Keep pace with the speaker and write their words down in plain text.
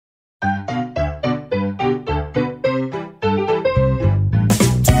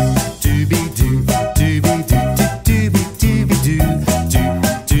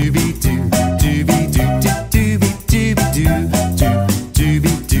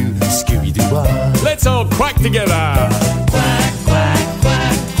together. Quack, quack,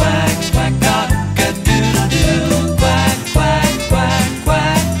 quack, quack, quack, cock-a-doodle-doo. Quack, quack, quack,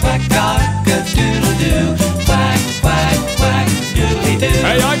 quack, quack, cock-a-doodle-doo. Quack, quack, quack, doodly-doo.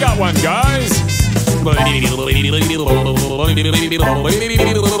 Hey, I got one, guys. How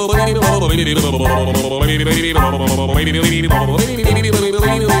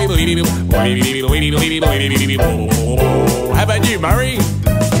about you, Murray?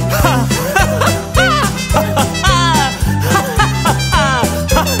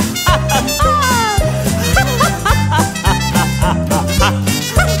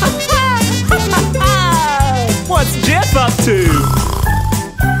 What's Jeff up to?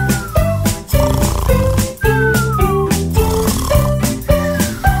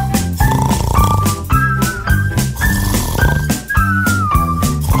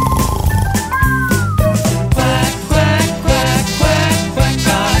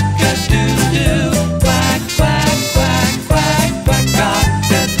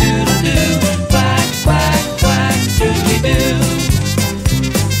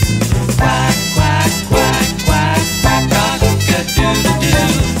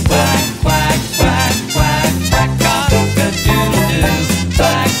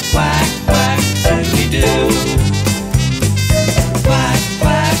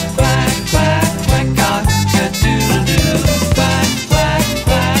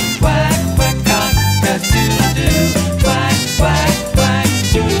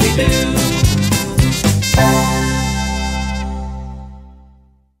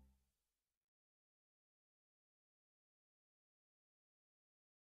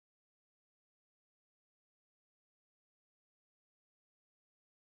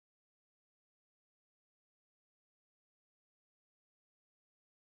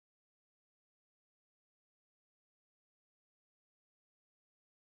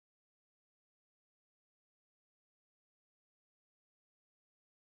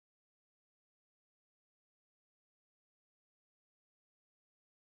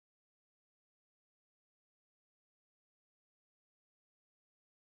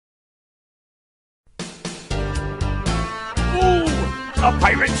 A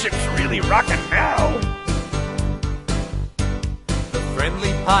pirate ship's really rocking now. The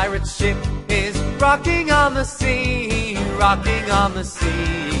friendly pirate ship is rocking on the sea, rocking on the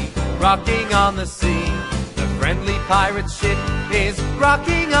sea, rocking on the sea. The friendly pirate ship is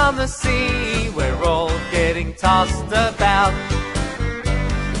rocking on the sea. We're all getting tossed about.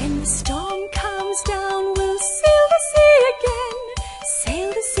 When the storm comes down, we'll sail the sea again, sail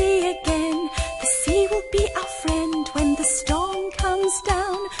the sea again. The sea will be our friend when the storm comes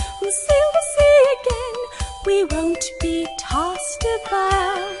down. We'll sail the sea again, we won't be tossed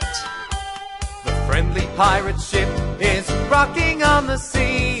about. The friendly pirate ship is rocking on the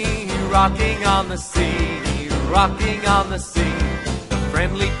sea, rocking on the sea, rocking on the sea. The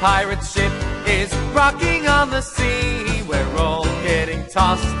friendly pirate ship is rocking on the sea. We're all getting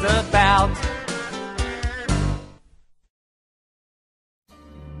tossed about.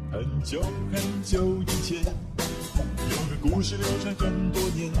 很久很久以前，有个故事流传很多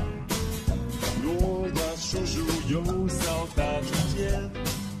年。诺亚叔叔有艘大船舰，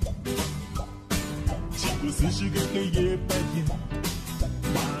经过40个黑夜白天，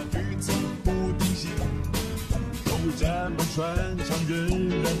马匹从不停歇，都站满船上仍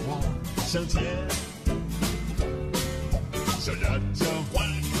然划向前。小鸭叫，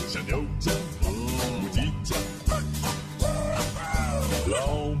小牛叫，母鸡叫。 老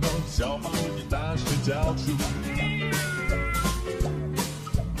猫、小猫也大声叫出，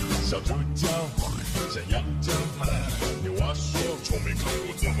小猪叫，山羊叫，牛蛙说，从没看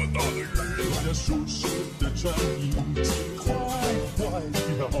过这么大的雨。诺亚叔叔的船已经快坏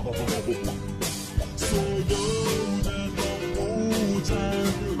掉，所有的动物站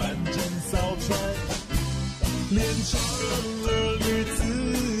满整艘船，连成了驴子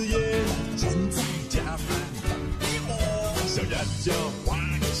也正在加班。 小鸭叫，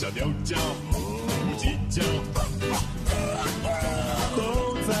小牛叫，母鸡叫，都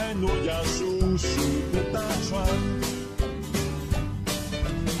在诺亚叔叔的大船。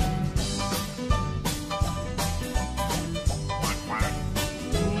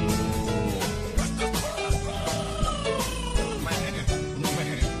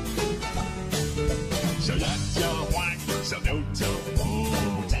小鸭叫，小牛叫，母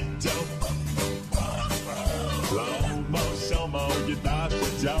鸡叫。 老猫、小猫也大声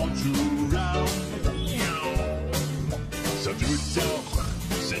叫出让，小猪叫，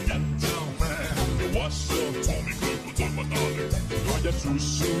山羊叫，牛蛙说，从没看过这么大的雨。诺亚叔叔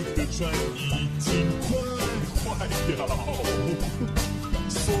的船已经快坏掉，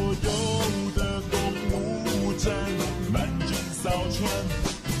所有的动物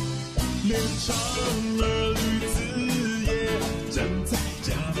长儿女子也正在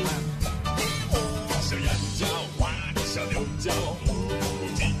加班。小羊角哇，小牛角呼，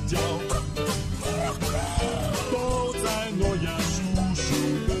鸡叫，都在诺亚叔叔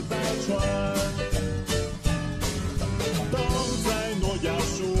的大船，都在诺亚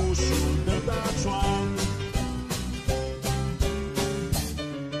叔叔的大船。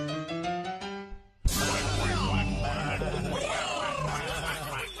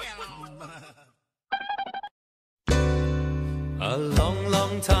A long,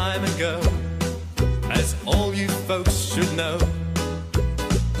 long time ago, as all you folks should know,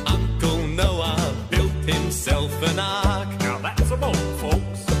 Uncle Noah built himself an ark. Now that's a boat,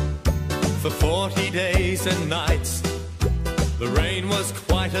 folks. For 40 days and nights, the rain was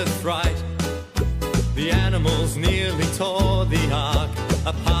quite a fright. The animals nearly tore the ark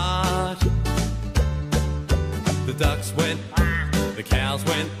apart. The ducks went, the cows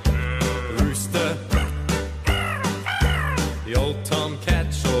went, the rooster. The old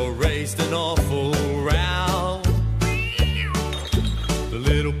tomcat sure raised an awful row. The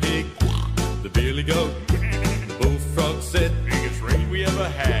little pig, the billy goat, the bullfrog said, Biggest rain we ever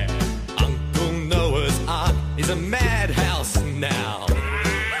had. Uncle Noah's Ark is a madhouse now.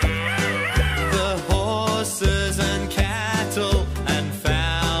 The horses and cattle and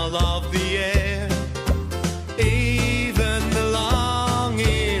fowl of the air, even the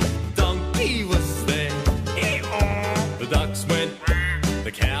long-eared donkey was there. The ducks went,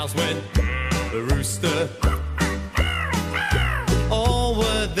 the cows went, the rooster. All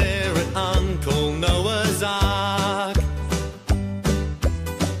were there at Uncle Noah's Ark.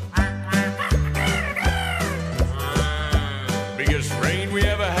 Biggest rain we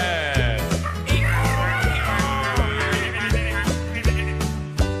ever had.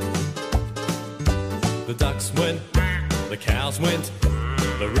 The ducks went, the cows went,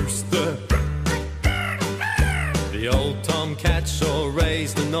 the rooster. The old tomcat sure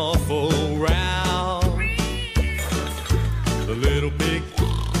raised an awful row. The little pig,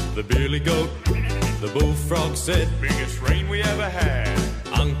 the billy goat, the bullfrog said, Biggest rain we ever had.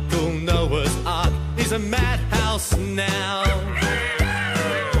 Uncle Noah's Ark is a madhouse now.